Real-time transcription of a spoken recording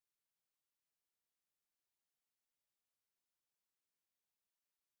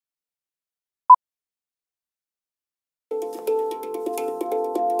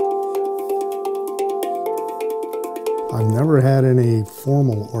I've never had any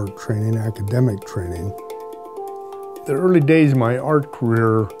formal art training, academic training. The early days of my art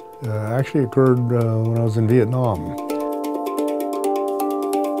career actually occurred when I was in Vietnam.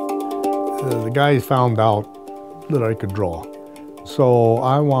 The guys found out that I could draw. So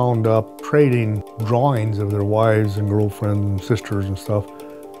I wound up trading drawings of their wives and girlfriends and sisters and stuff,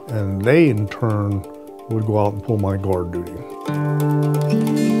 and they in turn would go out and pull my guard duty.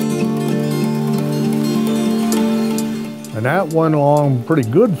 And that went along pretty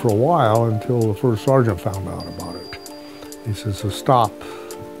good for a while until the first sergeant found out about it. He said, so stop.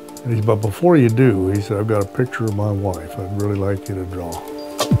 And he said, but before you do, he said, I've got a picture of my wife. I'd really like you to draw.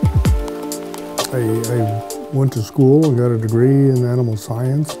 I went to school and got a degree in animal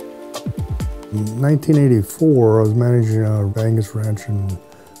science. In 1984, I was managing a Angus ranch in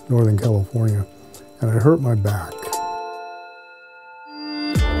Northern California, and I hurt my back.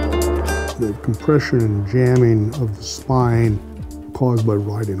 The compression and jamming of the spine caused by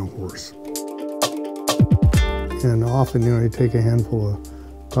riding a horse. And often, you take a handful of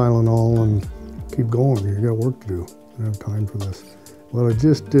Tylenol and keep going. You got work to do. I don't have time for this. Well, it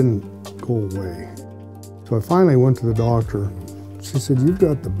just didn't go away. So I finally went to the doctor. She said, you've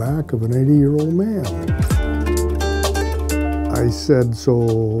got the back of an 80-year-old man. I said, so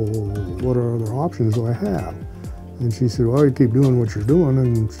what other options do I have? And she said, well, you keep doing what you're doing.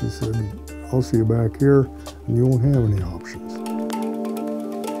 And she said, I'll see you back here, and you won't have any options.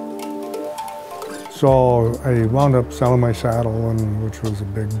 So I wound up selling my saddle, which was a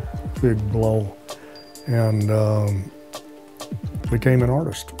big blow, and became an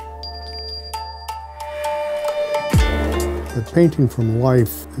artist. The painting from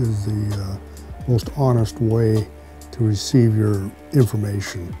life is the most honest way to receive your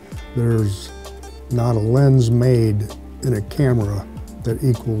information. There's not a lens made in a camera that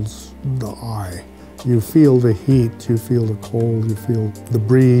equals the eye. You feel the heat, you feel the cold, you feel the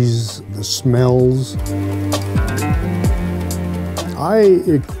breeze, the smells. I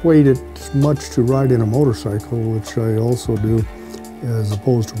equate it much to riding a motorcycle, which I also do, as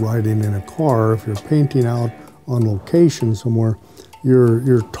opposed to riding in a car. If you're painting out on location somewhere,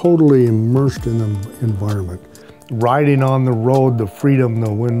 you're totally immersed in the environment. Riding on the road, the freedom,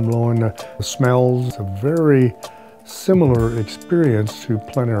 the wind blowing, the smells, it's a very similar experience to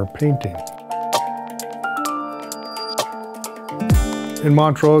plein air painting. In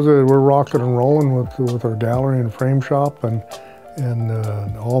Montrose, we're rocking and rolling with our gallery and frame shop, and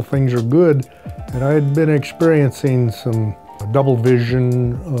all things are good. And I had been experiencing some double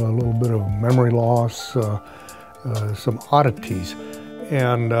vision, a little bit of memory loss, some oddities.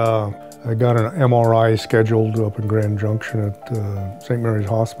 And I got an MRI scheduled up in Grand Junction at St. Mary's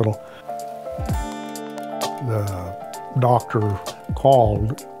Hospital. The doctor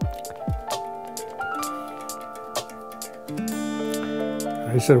called.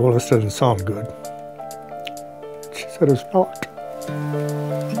 I said, well, this doesn't sound good. She said, it's not.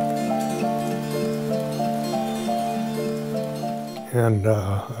 And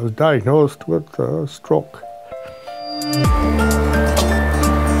I was diagnosed with a stroke.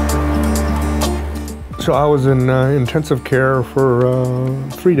 So I was in intensive care for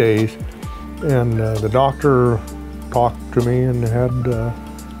 3 days, and the doctor talked to me and had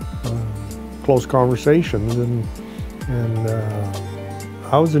close conversations, and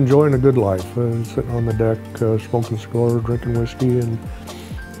I was enjoying a good life, sitting on the deck, smoking cigar, drinking whiskey, and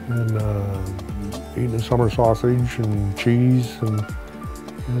eating a summer sausage and cheese, and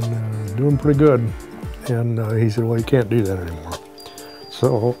doing pretty good. And he said, well, you can't do that anymore.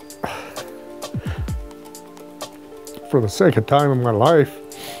 So, for the second time in my life,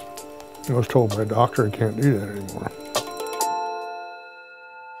 I was told by a doctor I can't do that anymore.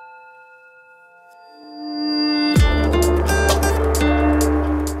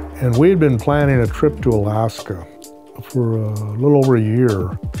 And we had been planning a trip to Alaska for a little over a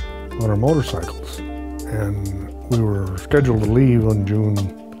year on our motorcycles. And we were scheduled to leave on June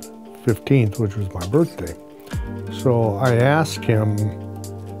 15th, which was my birthday. So I asked him,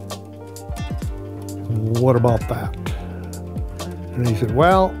 what about that? And he said,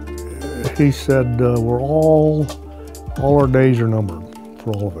 well, he said, we're all our days are numbered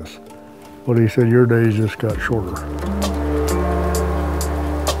for all of us. But he said, your days just got shorter.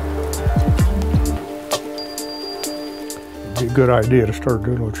 It'd be a good idea to start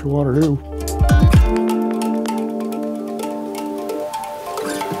doing what you want to do.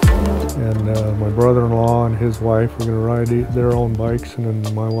 And my brother-in-law and his wife were going to ride their own bikes, and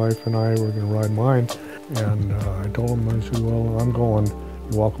then my wife and I were going to ride mine. And I told him, I said, well, I'm going.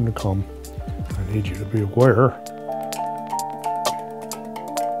 You're welcome to come. I need you to be aware.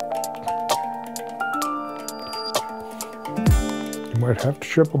 might have to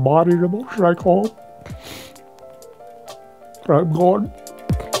ship a body to motorcycle home. I'm going.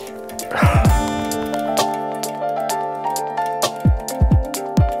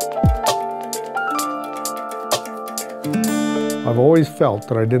 I've always felt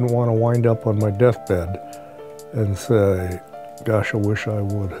that I didn't want to wind up on my deathbed and say, gosh, I wish I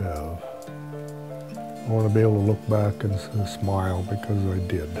would have. I want to be able to look back and smile because I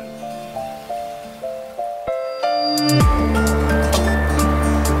did.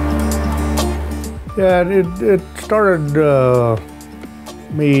 Yeah, it started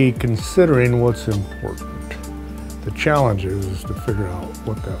me considering what's important. The challenge is to figure out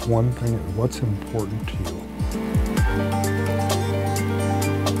what that one thing is, what's important to you.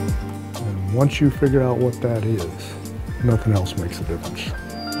 And once you figure out what that is, nothing else makes a difference.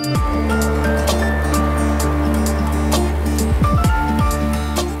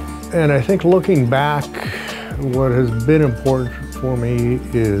 And I think looking back, what has been important for me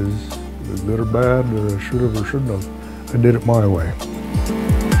is good or bad, or I should have or shouldn't have. I did it my way.